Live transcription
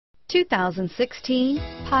2016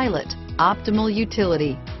 Pilot. Optimal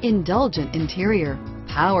utility, indulgent interior,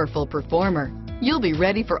 powerful performer. You'll be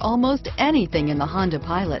ready for almost anything in the Honda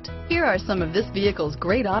Pilot. Here are some of this vehicle's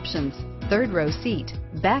great options: third row seat,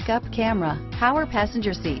 backup camera, power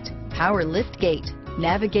passenger seat, power lift gate,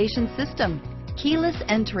 navigation system, keyless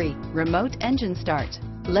entry, remote engine start,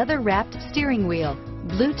 leather-wrapped steering wheel,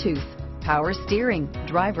 Bluetooth, power steering,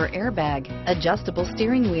 driver airbag, adjustable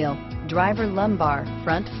steering wheel, driver lumbar,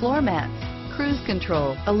 front floor mats, cruise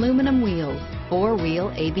control, aluminum wheels,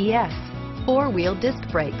 four-wheel ABS, four-wheel disc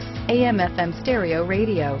brakes, AM/FM stereo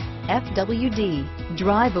radio, FWD.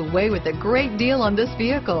 Drive away with a great deal on this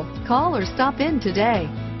vehicle. Call or stop in today.